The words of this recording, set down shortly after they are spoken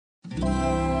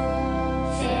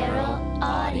Feral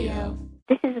Audio.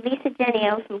 This is Lisa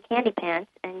Genio from Candy Pants,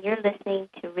 and you're listening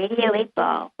to Radio 8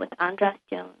 Ball with Andras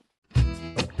Jones.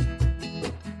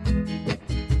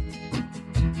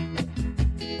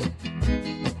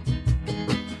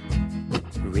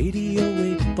 Radio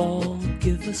 8 Ball,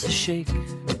 give us a shake.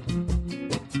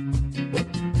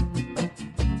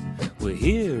 We're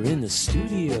here in the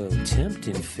studio,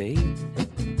 tempting fate.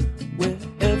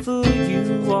 Wherever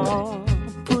you are,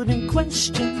 putting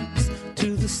questions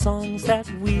to the songs that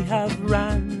we have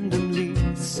randomly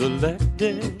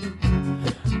selected.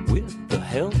 With the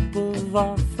help of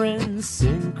our friends,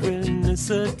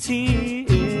 Synchronicity.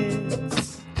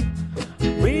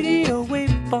 It's Radio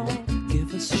 8 Ball,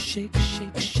 give us a shake,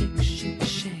 shake, shake, shake,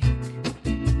 shake.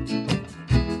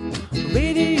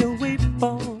 Radio 8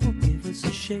 Ball, give us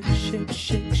a shake, shake,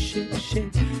 shake, shake,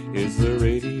 shake. It's the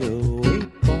Radio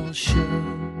 8 Ball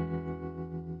Show.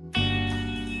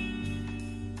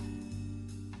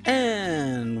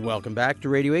 And welcome back to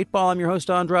Radio 8 Ball. I'm your host,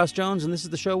 Andras Jones, and this is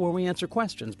the show where we answer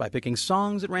questions by picking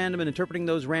songs at random and interpreting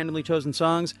those randomly chosen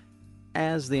songs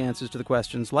as the answers to the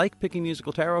questions. Like picking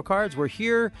musical tarot cards, we're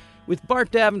here with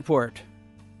Bart Davenport,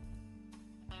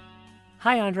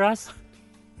 Hi, Andras.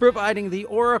 providing the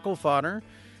oracle fodder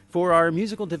for our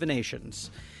musical divinations.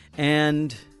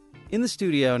 And in the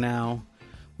studio now,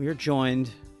 we are joined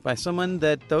by someone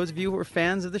that those of you who are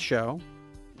fans of the show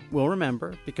will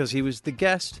remember, because he was the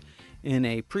guest in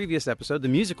a previous episode, the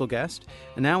musical guest,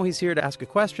 and now he's here to ask a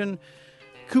question.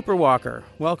 Cooper Walker,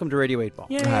 welcome to Radio 8 Ball.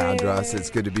 Yay. Hi, Andras.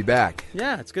 It's good to be back.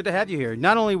 Yeah, it's good to have you here.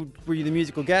 Not only were you the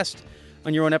musical guest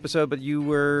on your own episode, but you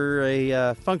were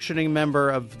a functioning member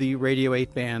of the Radio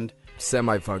 8 band.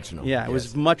 Semi-functional. Yeah, it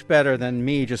was much better than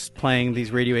me just playing these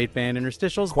Radio 8 band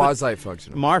interstitials. but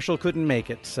Quasi-functional. Marshall couldn't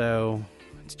make it, so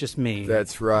it's just me.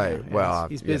 That's right. Yeah, well,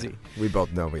 he's busy. Yeah. We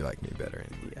both know we like me better.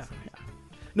 Yeah.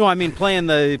 No, I mean being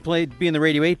the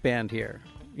Radio 8 band here,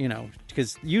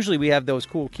 because usually we have those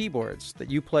cool keyboards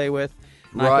that you play with.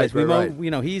 And I play.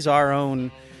 Right. He's our own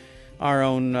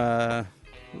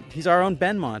he's our own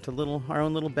Benmont, our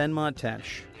own little Benmont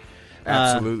Tesh.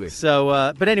 Absolutely.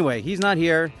 But anyway, he's not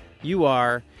here. You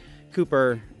are.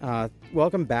 Cooper,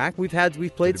 welcome back. We've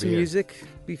played some music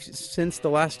since the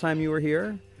last time you were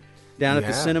here, down at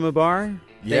the Cinema Bar.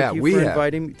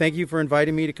 Thank you for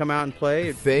inviting me to come out and play.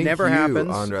 It never happens.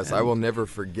 Andras. I will never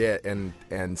forget. And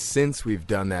since we've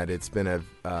done that, it's been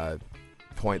a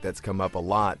point that's come up a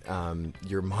lot.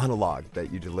 Your monologue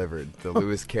that you delivered, the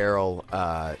Lewis Carroll.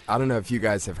 I don't know if you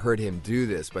guys have heard him do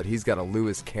this, but he's got a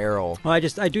Lewis Carroll. Well, I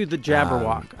do the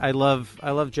Jabberwock. I love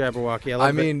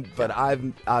Jabberwocky. But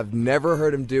I've never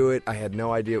heard him do it. I had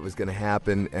no idea it was going to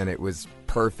happen, and it was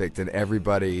perfect. And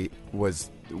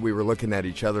we were looking at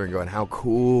each other and going, "How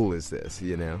cool is this?"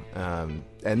 And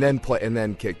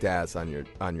then kicked ass on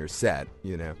your set.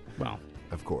 Well,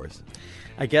 of course.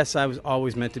 I guess I was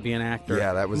always meant to be an actor.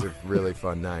 Yeah, that was a really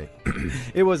fun night.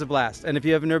 It was a blast. And if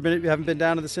you haven't been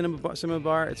down to the Cinema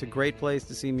Bar, it's a great place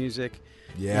to see music.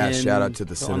 Yeah, shout out to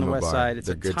the Cinema Bar. On the west side. It's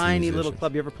They're a tiny little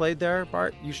club. You ever played there,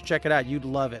 Bart? You should check it out. You'd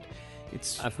love it.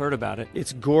 I've heard about it.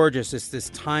 It's gorgeous. It's this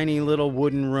tiny little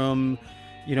wooden room,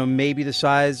 maybe the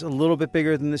size, a little bit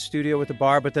bigger than the studio with the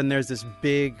bar, but then there's this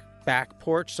big back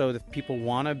porch, so if people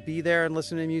want to be there and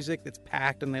listen to music, it's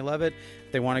packed and they love it.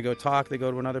 If they want to go talk, they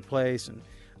go to another place, and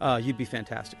you'd be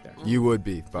fantastic there. You would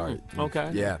be, Bart.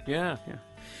 Okay. Yeah.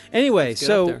 Anyway,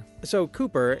 so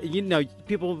Cooper,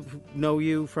 people know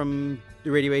you from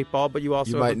the Radio 8 Ball, but you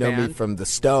also might know me from the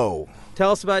Stowe.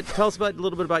 Tell us about a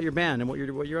little bit about your band and what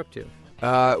you're up to.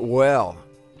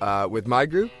 With my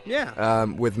group? Yeah.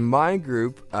 With my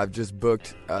group, I've just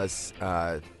booked us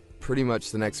pretty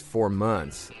much the next 4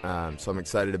 months. So I'm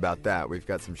excited about that. We've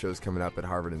got some shows coming up at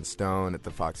Harvard and Stone, at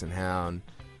the Fox and Hound.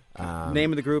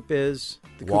 Name of the group is?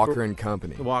 Walker and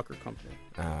Company. The Walker Company.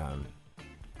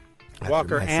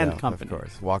 Walker and Company. Of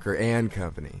course. Walker and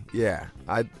Company. Yeah.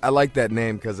 I like that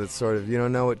name because it's sort of, you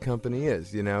don't know what company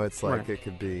is. It's like It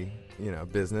could be,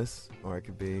 business, or it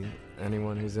could be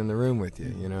anyone who's in the room with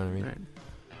you. You know what I mean? Right.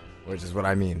 Which is what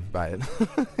I mean by it.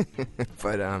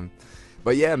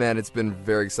 But yeah, man, it's been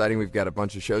very exciting. We've got a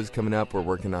bunch of shows coming up. We're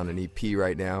working on an EP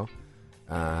right now.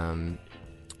 And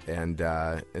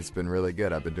it's been really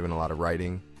good. I've been doing a lot of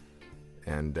writing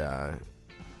and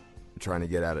trying to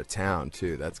get out of town,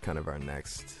 too. That's kind of our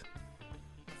next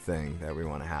thing that we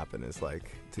want to happen, is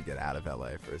like to get out of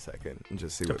LA for a second and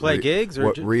just see gigs, or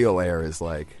what real air is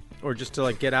like. Or just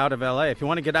to get out of LA. If you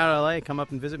want to get out of LA, come up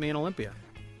and visit me in Olympia.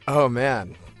 Oh,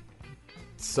 man.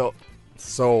 Sold.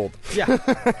 Yeah.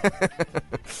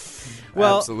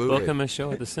 Well, absolutely. Book him a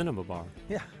show at the Cinema Bar.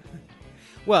 Yeah.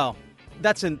 Well,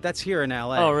 That's here in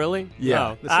L.A. Oh, really? Yeah.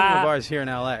 Oh. The Cinema Bar is here in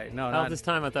L.A. No, All not this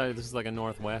time I thought this was like a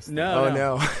Northwest. No, Oh,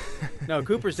 no. no.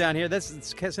 Cooper's down here. That's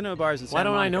Cinema Bars in Santa Why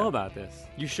don't I Monica. know about this?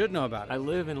 You should know about it. I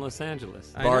live in Los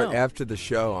Angeles. I Bart, know. after the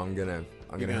show, I'm gonna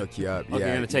gonna- hook you up. Oh,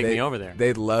 you're gonna take me over there.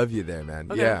 They'd love you there, man.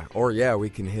 Okay. Yeah. Or we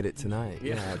can hit it tonight.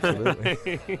 Yeah.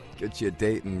 Absolutely. Get you a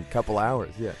date in a couple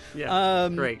hours. Yeah. Yeah.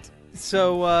 Um, Great.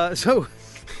 So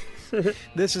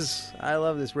this is, I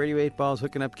love this. Radio 8 Ball's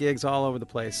hooking up gigs all over the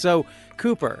place. So,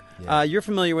 Cooper, Yeah. you're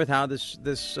familiar with how this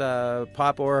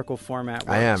Pop Oracle format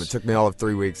works. I am. It took me all of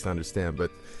 3 weeks to understand,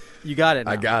 but You got it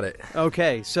now. I got it.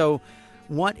 Okay, so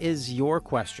what is your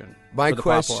question? My for the Pop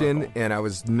question, Oracle? and I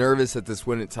was nervous that this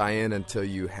wouldn't tie in until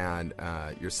you had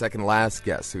your second last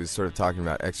guest, who was sort of talking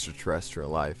about extraterrestrial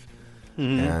life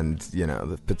and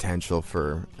the potential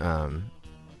for.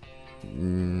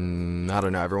 I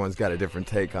don't know. Everyone's got a different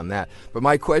take on that, but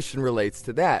my question relates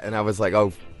to that, and I was like,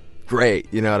 "Oh,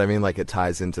 great!" You know what I mean? Like it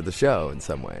ties into the show in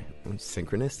some way. It's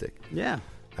synchronistic. Yeah,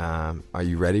 Are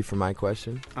you ready for my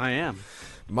question? I am.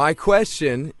 My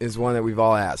question is one that we've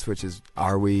all asked, which is,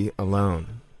 are we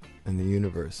alone in the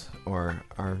universe? Or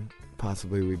are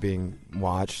possibly we being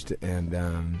watched? And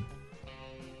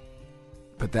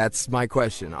but that's my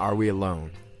question. Are we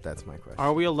alone? That's my question.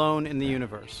 Are we alone in the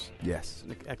universe? Yes.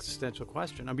 An existential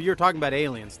question. I mean, you're talking about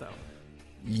aliens, though.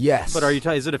 Yes. But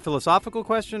is it a philosophical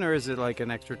question, or is it like an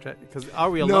extra? Because are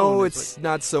we alone? No, is it's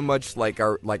not so much like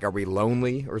are we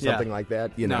lonely or something like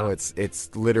that. You know, No.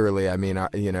 it's literally. I mean,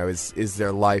 is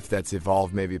there life that's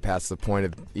evolved maybe past the point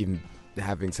of even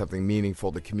having something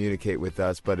meaningful to communicate with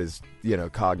us, but is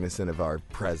cognizant of our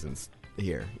presence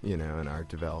here, and our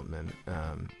development,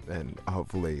 and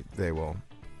hopefully they will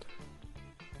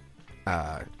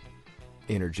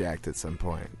interject at some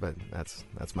point. But that's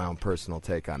my own personal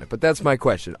take on it. But that's my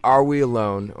question: are we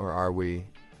alone, or are we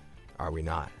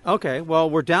not? Okay, well,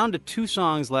 we're down to 2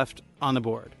 songs left on the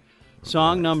board.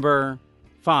 Song number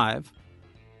 5,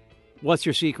 What's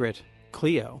Your Secret,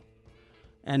 Cleo,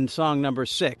 and song number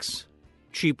 6,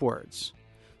 Cheap Words.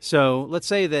 So let's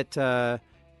say that we're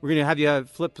going to have you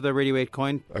flip the Radio 8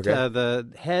 coin. Okay. The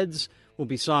heads will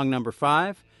be song number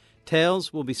 5,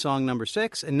 tails will be song number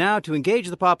 6, and now to engage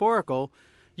the Pop Oracle,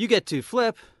 you get to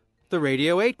flip the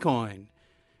Radio 8 coin.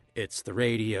 It's the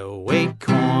Radio 8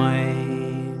 coin.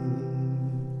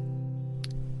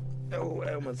 Oh,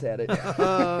 I almost had it.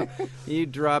 You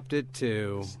dropped it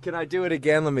too. Can I do it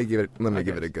again? Let me give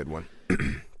it a good one.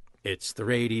 It's the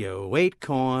Radio 8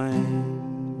 coin.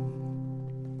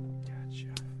 Gotcha.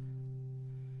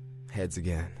 Heads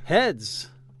again. Heads,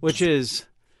 which is,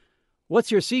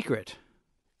 what's your secret,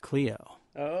 Cleo?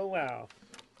 Oh, wow.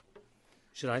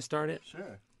 Should I start it?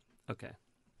 Sure. Okay.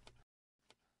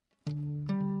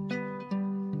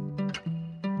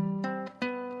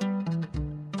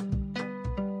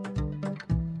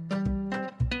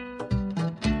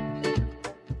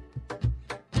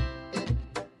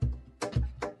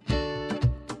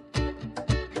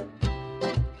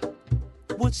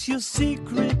 What's your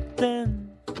secret then,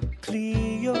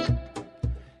 Cleo?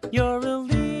 You're a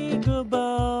league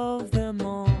above them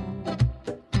all.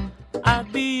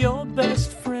 I'd be your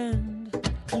best friend,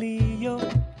 Cleo,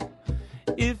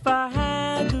 if I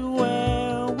had the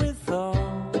wherewithal.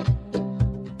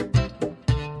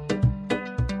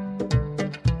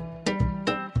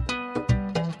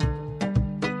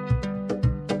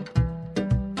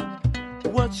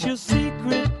 What's your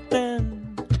secret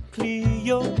then,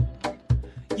 Cleo?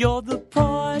 You're the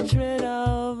portrait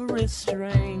of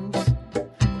restraint.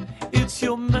 It's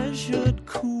your measured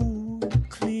cool,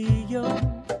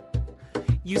 Cleo.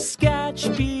 You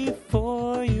sketch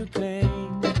before you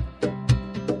paint.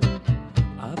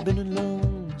 I've been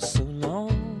alone so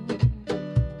long,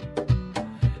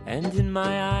 and in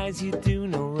my eyes you do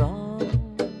no wrong.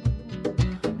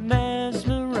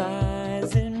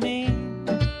 Mesmerizing me,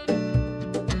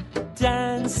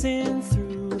 dancing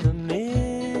through the mystery.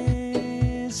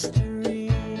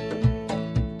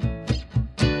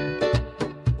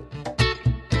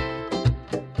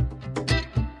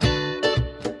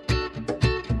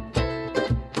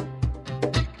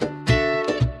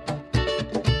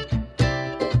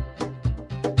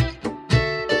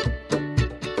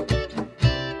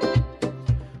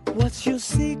 What's your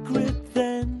secret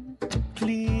then,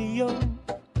 Cleo?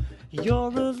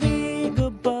 You're a league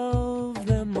above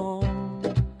them all.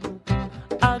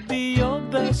 I'd be your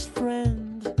best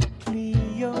friend,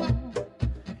 Cleo,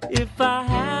 if I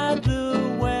had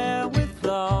the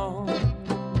wherewithal.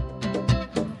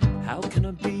 How can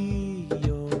I be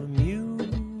your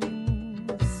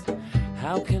muse?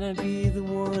 How can I be the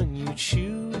one you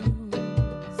choose?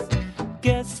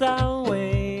 Guess I'll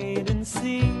wait and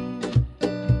see.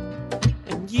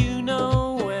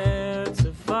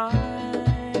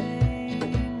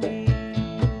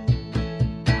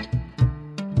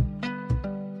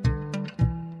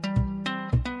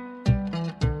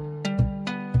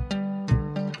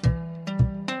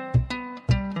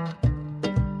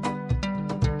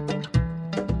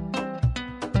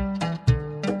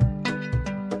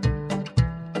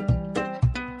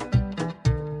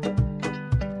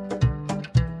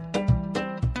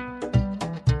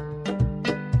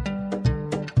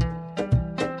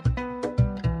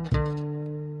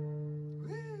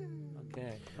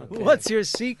 What's your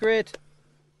secret,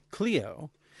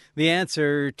 Cleo? The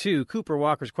answer to Cooper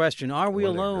Walker's question, are we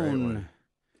What a great alone one.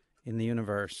 in the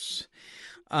universe?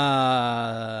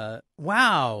 Wow.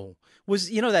 Was,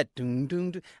 that doom,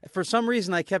 doom, doom. For some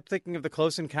reason, I kept thinking of the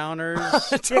Close Encounters.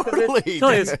 Totally.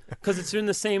 Because it's in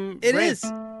the same It range. is.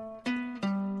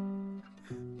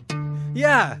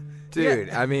 Yeah. Dude,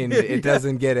 I mean, it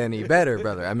doesn't get any better,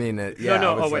 brother. I mean, yeah.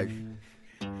 No, I was wait.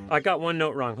 I got one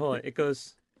note wrong. Hold on. It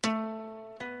goes...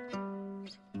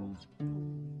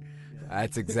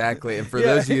 That's exactly. And for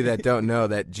those of you that don't know,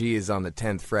 that G is on the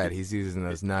 10th fret. He's using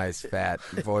those nice fat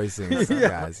voicings,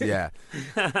 guys. Yeah,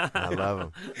 I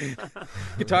love them.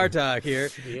 Guitar talk here.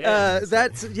 Yeah.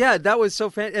 That was so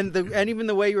fan. And even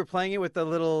the way you were playing it with the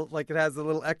little, like it has the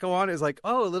little echo on it, is like,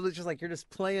 oh, a little, just like you're just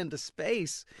playing to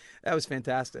space. That was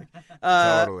fantastic.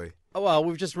 Totally. Oh, well,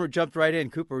 we've just jumped right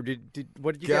in. Cooper, what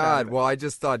did you get out God, of it? well, I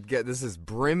just thought, this is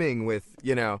brimming with,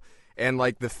 and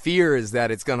like the fear is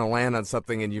that it's going to land on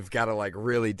something and you've got to like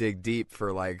really dig deep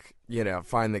for like,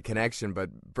 find the connection.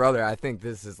 But brother, I think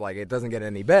this is like, it doesn't get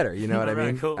any better. You know what I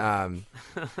Right, mean? cool.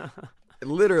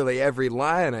 Literally every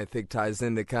line I think ties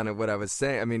into kind of what I was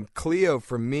saying. I mean, Cleo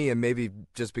for me, and maybe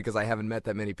just because I haven't met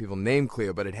that many people named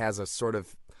Cleo, but it has a sort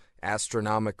of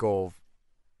astronomical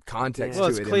context Well,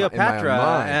 to it's it Cleopatra in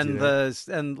my mind,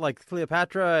 and like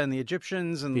Cleopatra and the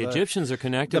Egyptians and The Egyptians are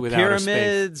connected the with outer space.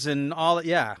 pyramids and all.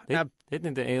 Yeah, They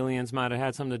think the aliens might have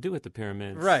had something to do with the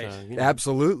pyramids. Right.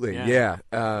 Absolutely, Yeah.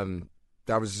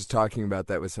 I was just talking about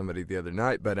that with somebody the other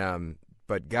night,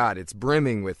 but God, it's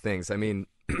brimming with things. I mean,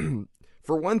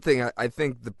 for one thing, I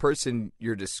think the person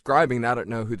you're describing, I don't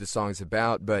know who the song's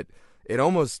about, but it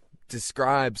almost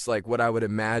describes like what I would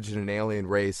imagine an alien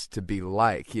race to be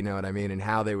like, you know what I mean, and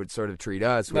how they would sort of treat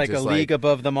us, which like is a league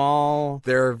above them all,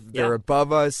 they're Yeah.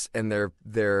 above us and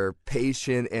they're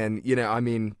patient and I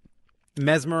mean,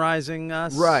 mesmerizing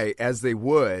us. right, as they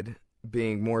would,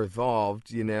 being more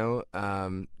evolved, you're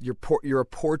a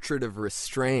portrait of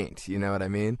restraint, you know what I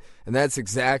mean? And that's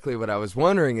exactly what I was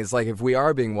wondering is like if we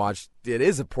are being watched, it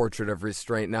is a portrait of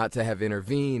restraint not to have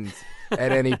intervened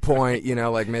at any point,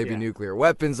 like maybe nuclear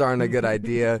weapons aren't a good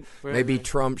idea. Maybe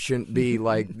Trump shouldn't be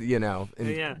like,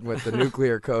 with the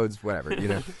nuclear codes, whatever,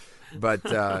 But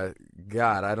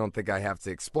God, I don't think I have to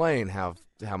explain how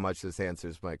much this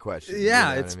answers my question. Yeah, you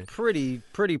know what it's I mean?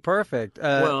 pretty perfect.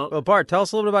 Well, Bart, tell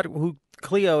us a little bit about who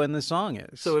Cleo in the song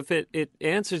is. So if it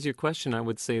answers your question, I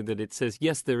would say that it says,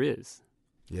 yes, there is.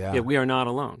 Yeah. Yeah, we are not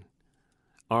alone.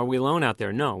 Are we alone out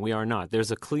there? No, we are not.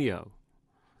 There's a Cleo.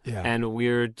 Yeah. And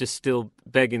we're just still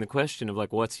begging the question of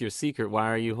like, what's your secret? Why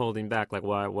are you holding back? Like,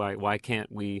 why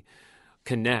can't we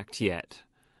connect yet?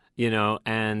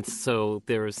 And so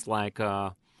there's like,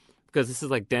 because this is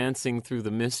like dancing through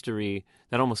the mystery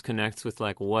that almost connects with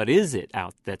like, what is it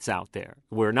that's out there?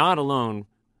 We're not alone.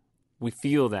 We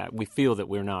feel that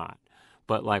we're not.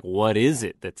 But like, what is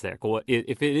it that's there?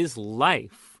 If it is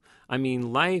life, I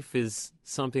mean, life is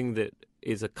something that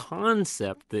is a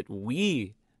concept that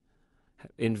we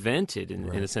invented in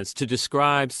a sense to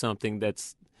describe something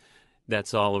that's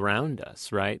all around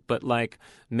us, right? But like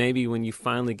maybe when you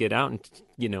finally get out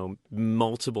and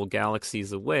multiple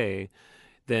galaxies away,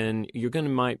 then you're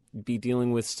might be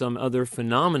dealing with some other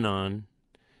phenomenon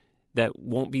that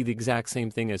won't be the exact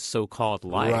same thing as so-called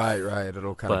life. Right.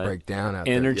 It'll kind of break down out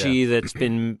energy there. that's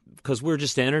been, because we're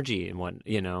just energy and what,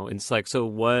 and it's like, so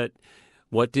what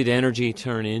did energy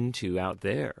turn into out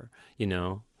there,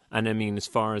 And I mean, as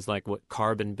far as like what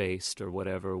carbon-based or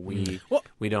whatever, we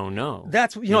don't know.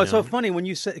 That's it's so funny when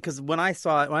you said, because when I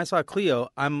saw Cleo,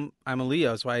 I'm a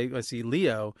Leo, so I see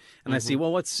Leo and I see,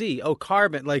 well, what's C? Oh,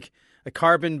 carbon, like a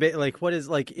carbon, like what is,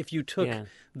 like if you took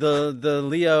the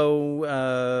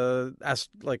Leo,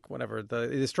 like whatever,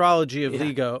 the astrology of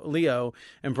Leo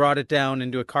and brought it down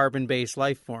into a carbon-based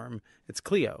life form, it's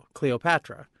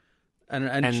Cleopatra.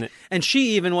 And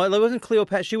she even, well, it wasn't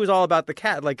Cleopatra. She was all about the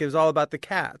cat. Like it was all about the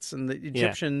cats, and the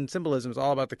Egyptian symbolism was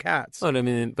all about the cats. But I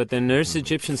mean, but then there's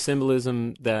Egyptian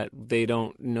symbolism that they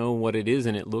don't know what it is,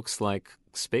 and it looks like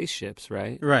spaceships,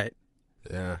 right? Right.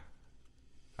 Yeah.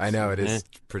 I know, it is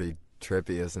pretty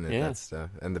trippy, isn't it? Yeah. That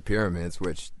stuff. And the pyramids,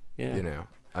 which,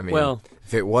 I mean,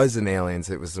 if it wasn't aliens,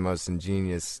 it was the most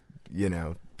ingenious,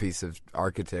 piece of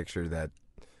architecture that.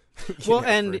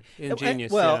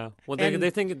 Ingenious. Well, they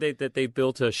think that they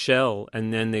built a shell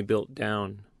and then they built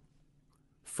down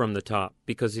from the top,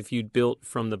 because if you'd built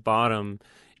from the bottom,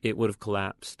 it would have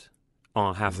collapsed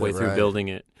halfway through building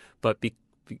it. But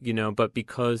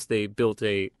because they built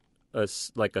a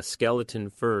skeleton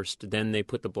first, then they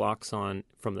put the blocks on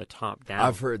from the top down.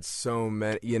 I've heard so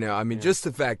many. I mean, just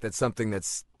the fact that something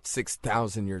that's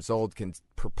 6,000 years old can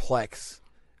perplex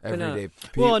everyday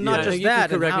Well, and not Yeah, just you that,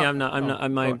 can and correct me. how- I'm not. I'm oh, not. go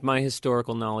My on. my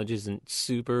historical knowledge isn't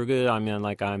super good. I mean,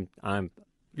 like I'm.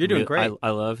 You're doing great. I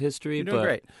love history, You're doing but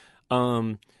great.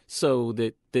 so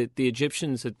that the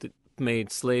Egyptians that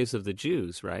made slaves of the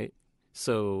Jews, right?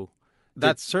 So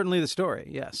That's certainly the story.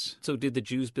 Yes. so did the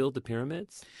Jews build the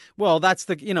pyramids? Well, that's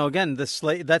the again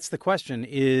that's the question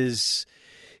is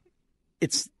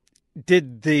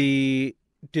did the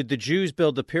Jews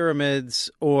build the pyramids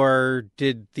or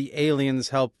did the aliens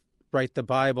help write the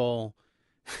Bible?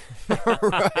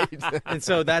 Right. And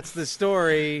so that's the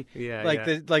story. Yeah, like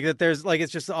yeah. that there's like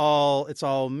it's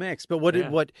all mixed. But what Yeah.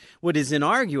 what is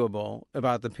inarguable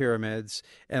about the pyramids,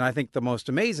 and I think the most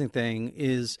amazing thing,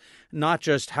 is not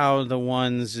just how the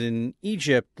ones in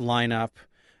Egypt line up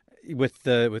with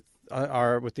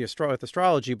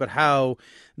astrology, but how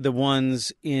the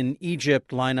ones in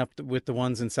Egypt line up with the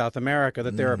ones in South America.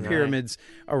 That there are pyramids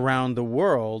around the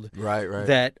world Right.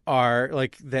 that are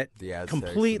like that The Aztecs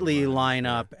completely and the Mayans, line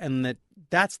yeah. up, and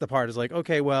that's the part is like,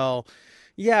 okay, well,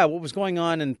 yeah, what was going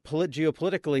on in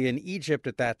geopolitically in Egypt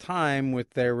at that time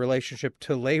with their relationship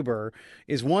to labor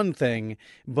is one thing,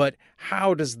 but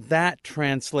how does that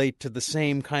translate to the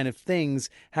same kind of things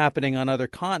happening on other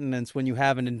continents when you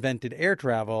haven't invented air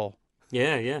travel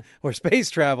Yeah. or space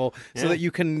travel, so Yeah. that you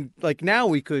can like now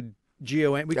we could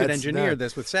That's engineer nuts.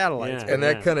 this with satellites. Yeah. And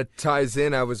that kind of ties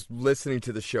in. I was listening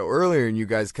to the show earlier, and you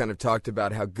guys kind of talked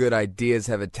about how good ideas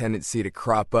have a tendency to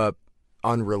crop up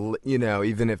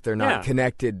even if they're not Yeah.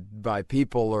 connected by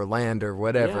people or land or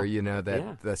whatever. Yeah. That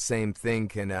Yeah. the same thing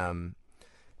can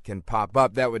pop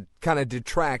up. That would kind of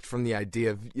detract from the idea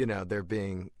of there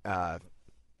being an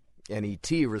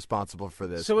ET responsible for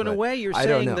this. So in a but way, you're I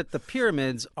don't saying know. that the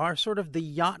pyramids are sort of the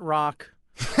yacht rock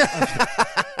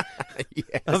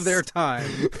Yes. of their time.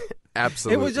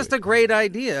 Absolutely, It was just a great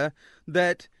idea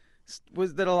that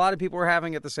a lot of people were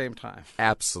having at the same time.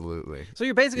 absolutely. So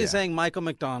you're basically Yeah. saying Michael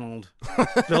McDonald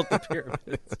built the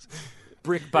pyramids.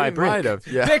 Brick by He brick. might have,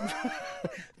 yeah. Big,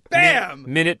 bam!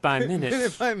 Minute by minute.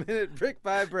 Minute by minute, brick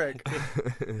by brick.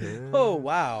 Oh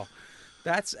wow,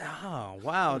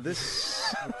 wow.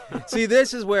 This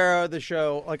is where the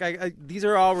show, like these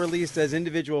are all released as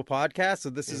individual podcasts,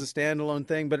 so this is a standalone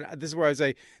thing. But this is where I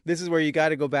say this is where you got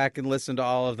to go back and listen to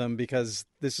all of them, because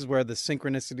this is where the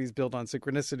synchronicities build on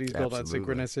synchronicities build on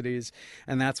Absolutely. synchronicities,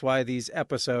 and that's why these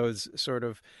episodes sort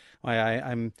of why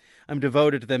I'm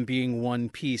devoted to them being one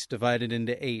piece divided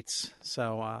into eights.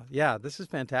 So yeah, this is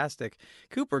fantastic,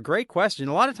 Cooper. Great question.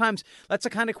 A lot of times that's the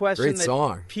kind of question Great that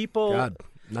song. people. God,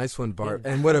 nice one, Bart.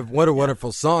 And what a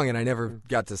wonderful song. And I never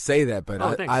got to say that, but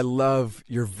Oh, thanks. I love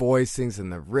your voicings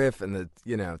and the riff and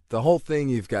the whole thing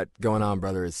you've got going on,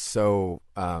 brother, is so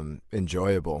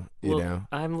enjoyable.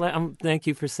 I'm thank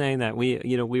you for saying that.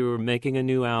 We were making a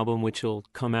new album which will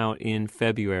come out in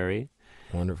February.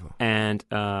 Wonderful. And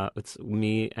it's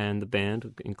me and the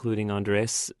band, including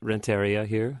Andres Renteria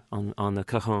here on the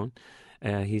cajon.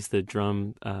 He's the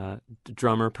drummer,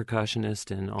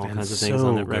 percussionist, and all kinds of things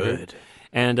on that record.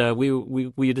 And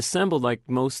we had assembled like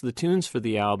most of the tunes for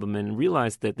the album and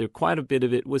realized that there quite a bit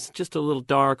of it was just a little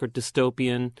dark or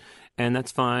dystopian, and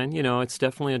that's fine. It's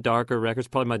definitely a darker record. It's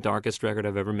probably my darkest record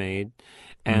I've ever made,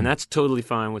 and that's totally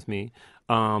fine with me.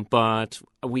 But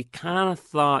we kind of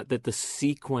thought that the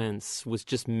sequence was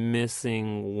just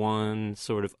missing one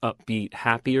sort of upbeat,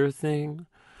 happier thing.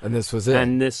 And this was it.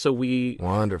 And so we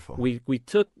Wonderful. We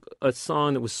took a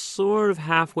song that was sort of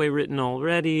halfway written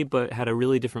already, but had a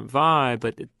really different vibe,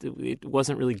 but it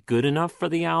wasn't really good enough for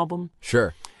the album.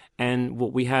 Sure. And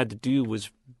what we had to do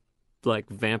was like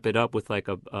vamp it up with like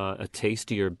a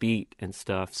tastier beat and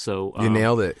stuff. So You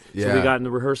nailed it. Yeah. So we got in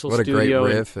the rehearsal What a great studio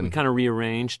riff and we and- kind of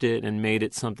rearranged it and made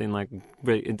it something like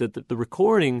the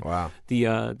recording. Wow.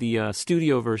 The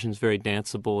studio version is very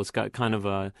danceable. It's got kind of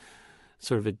a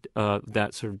sort of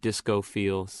that sort of disco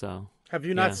feel. So Have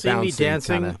you not Yeah. seen me Bouncing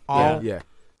dancing kinda. all Yeah.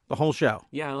 the whole show?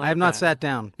 Yeah, I like have not that. sat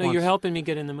down. no, you're helping me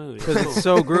get in the mood. It's because cool. it's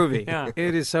so groovy. Yeah.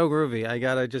 It is so groovy. I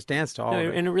gotta just dance to all No, of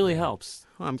it. and it really helps.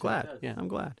 Well, I'm glad. Yeah. I'm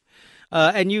glad.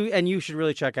 And you should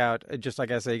really check out, just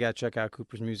like I say, you got to check out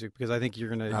Cooper's music, because I think you'd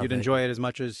thank enjoy it as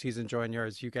much as he's enjoying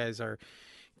yours. You guys are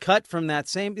cut from that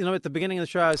same. At the beginning of the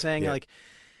show, I was saying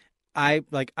I'm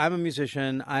a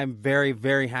musician. I'm very,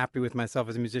 very happy with myself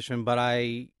as a musician, but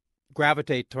I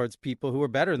gravitate towards people who are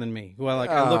better than me. Who I look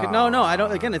at. No, I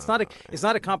don't. Again, it's not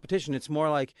a competition. It's more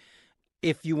like,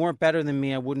 if you weren't better than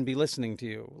me, I wouldn't be listening to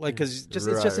you. Like, because it's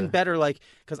just in better, like,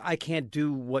 because I can't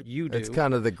do what you do. It's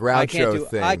kind of the I can't Groucho do.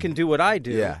 thing. I can do what I do.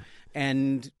 Yeah.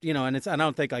 And and it's. I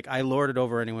don't think like I lord it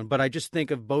over anyone, but I just think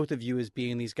of both of you as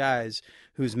being these guys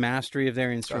whose mastery of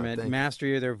their instrument, thank you.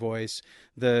 mastery of their voice,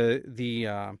 the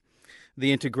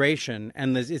the integration,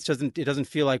 and it doesn't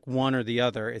feel like one or the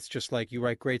other. It's just like you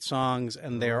write great songs,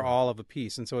 and they're all of a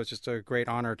piece. And so it's just a great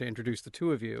honor to introduce the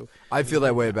two of you. I feel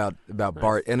that way about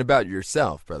Bart and about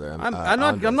yourself, brother. I'm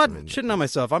not shitting on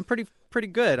myself. I'm pretty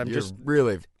good.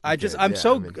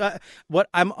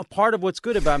 I'm a part of what's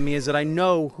good about me is that I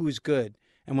know who's good,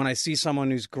 and when I see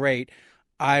someone who's great,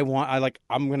 I'm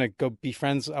gonna go be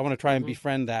friends. I want to try and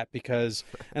befriend that because,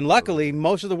 and luckily,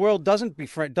 most of the world doesn't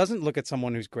look at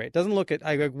someone who's great. Doesn't look at.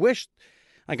 I wish,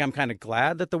 like, I'm kind of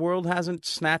glad that the world hasn't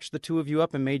snatched the two of you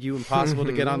up and made you impossible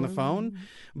to get on the phone.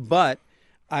 But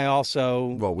I also,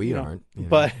 we aren't.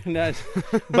 But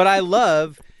I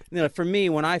love. For me,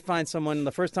 when I find someone,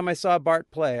 the first time I saw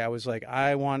Bart play, I was like,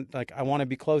 I want to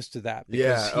be close to that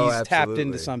because he's tapped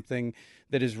into something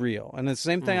that is real. And it's the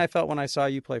same thing I felt when I saw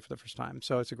you play for the first time.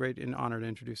 So it's a great honor to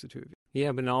introduce the two of you.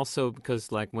 Yeah, but also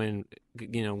because like when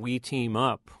we team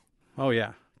up. Oh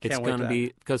yeah, it's going to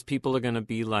be because people are going to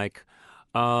be like,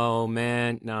 oh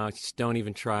man, no, just don't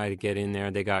even try to get in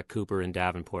there. They got Cooper and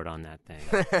Davenport on that thing.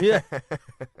 Yeah.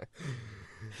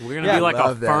 We're going to be like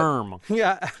a firm.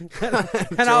 Yeah.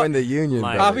 And join the union.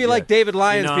 I'll be like David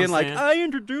Lyons being like, saying? I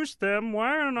introduced them.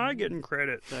 Why aren't I getting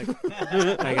credit?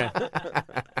 Okay.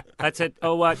 That's it.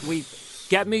 Oh, what?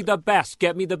 Get me the best.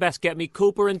 Get me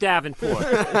Cooper and Davenport.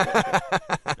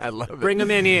 I love it. Bring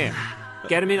them in here.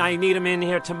 Get them in. I need them in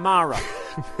here tomorrow.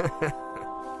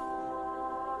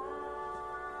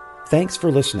 Thanks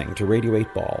for listening to Radio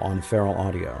 8 Ball on Feral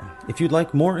Audio. If you'd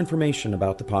like more information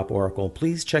about the Pop Oracle,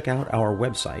 please check out our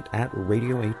website at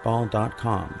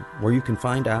radio8ball.com, where you can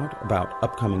find out about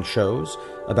upcoming shows,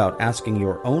 about asking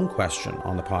your own question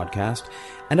on the podcast,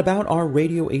 and about our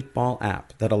Radio 8 Ball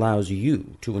app that allows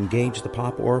you to engage the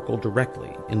Pop Oracle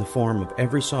directly in the form of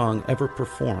every song ever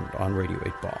performed on Radio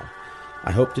 8 Ball.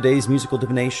 I hope today's musical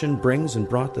divination brings and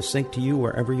brought the sync to you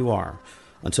wherever you are.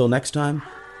 Until next time,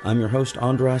 I'm your host,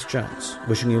 Andras Jones,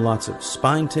 wishing you lots of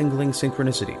spine-tingling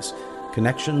synchronicities,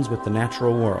 connections with the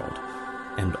natural world,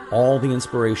 and all the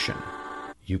inspiration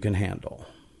you can handle.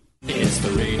 It's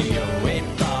the Radio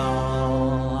 8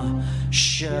 Ball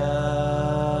Show.